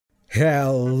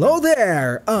Hello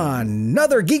there!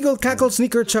 Another Giggle Cackle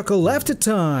Sneaker Chuckle Laughter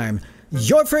time!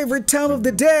 Your favorite time of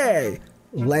the day!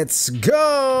 Let's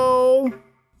go!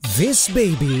 This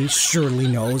baby surely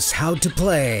knows how to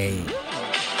play.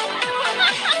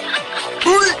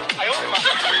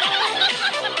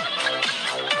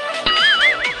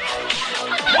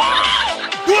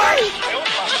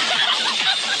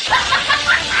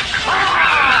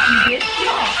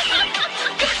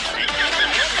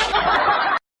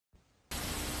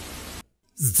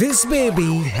 This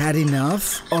baby had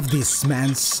enough of this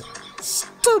man's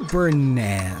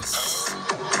stubbornness.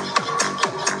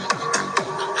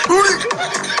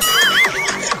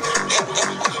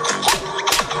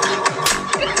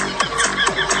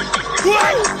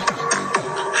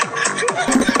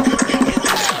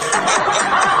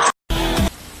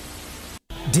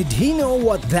 Did he know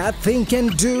what that thing can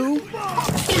do?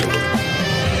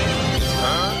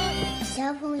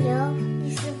 小朋友，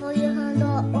你是否有很多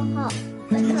问号？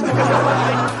为什么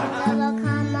要看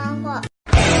漫画？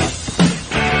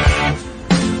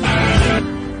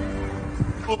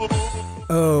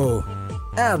 Oh,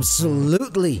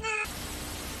 absolutely.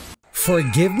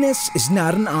 Forgiveness is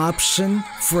not an option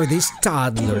for this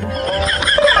toddler.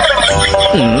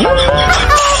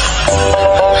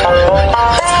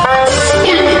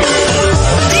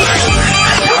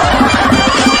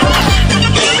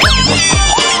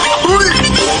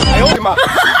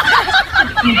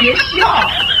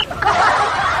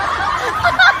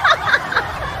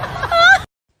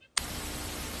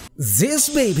 This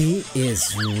baby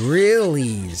is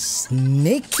really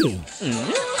sneaky.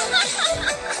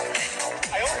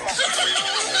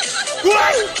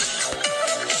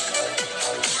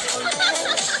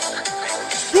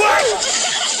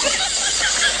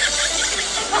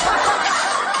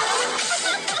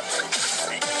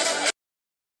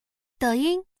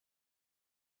 Douyin.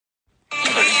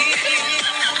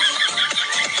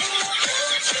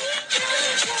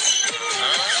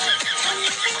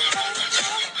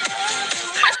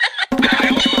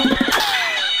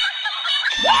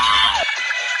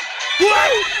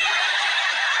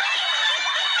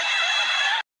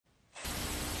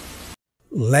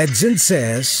 Legend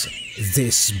says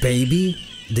this baby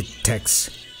detects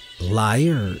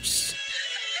liars.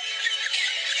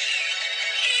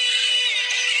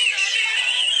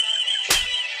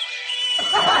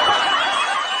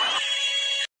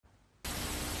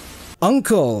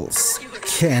 Uncles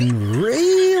can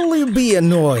really be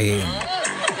annoying.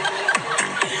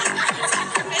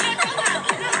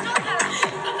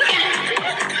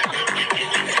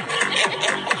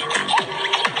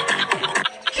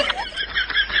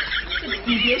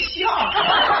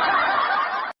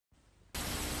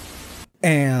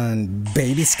 And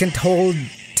babies can't hold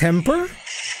temper?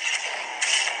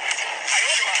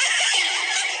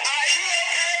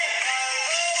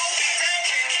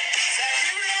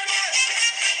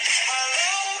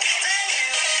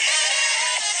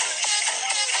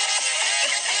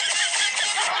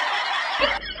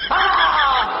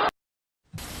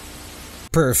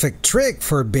 Perfect trick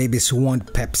for babies who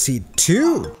want Pepsi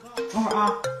too. 等会儿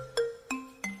啊，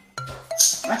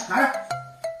来拿着，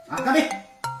啊，干杯，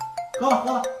喝吧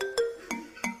喝吧，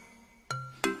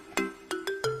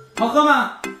好喝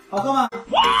吗？好喝吗？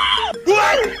滚！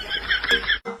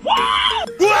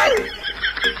滚！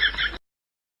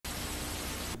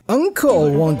 Uncle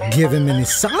won't give him any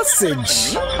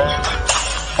sausage.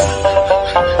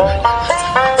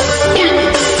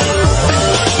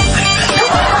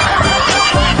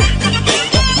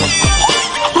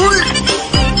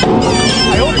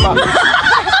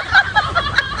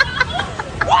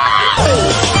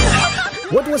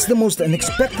 What was the most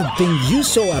unexpected thing you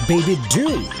saw a baby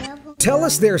do? Tell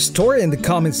us their story in the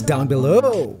comments down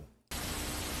below.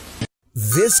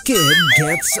 This kid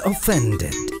gets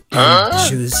offended and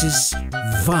chooses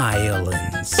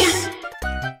violence.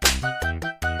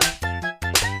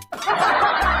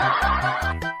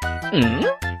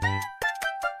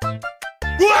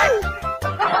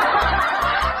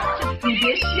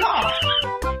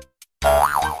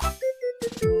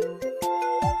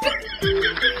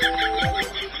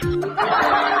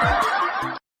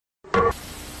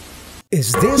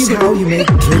 Is this how you make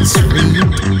kids read?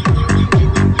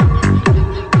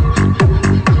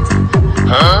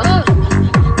 Huh?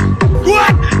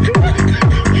 What?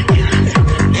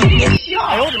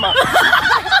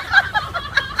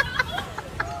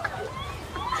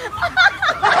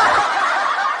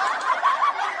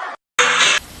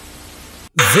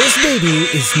 This baby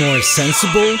is more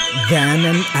sensible than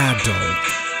an adult.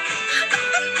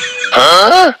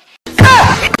 Huh?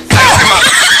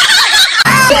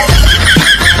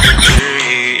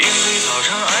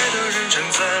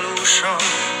 上，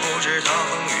不知他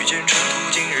方遇见尘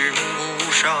土，今日目不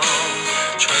上。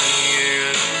穿越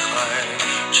人海，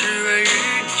只为与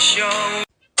你相。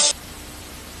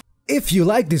 If you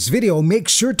like this video, make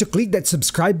sure to click that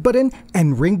subscribe button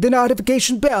and ring the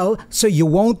notification bell so you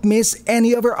won't miss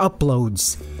any of our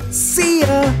uploads. See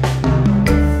ya!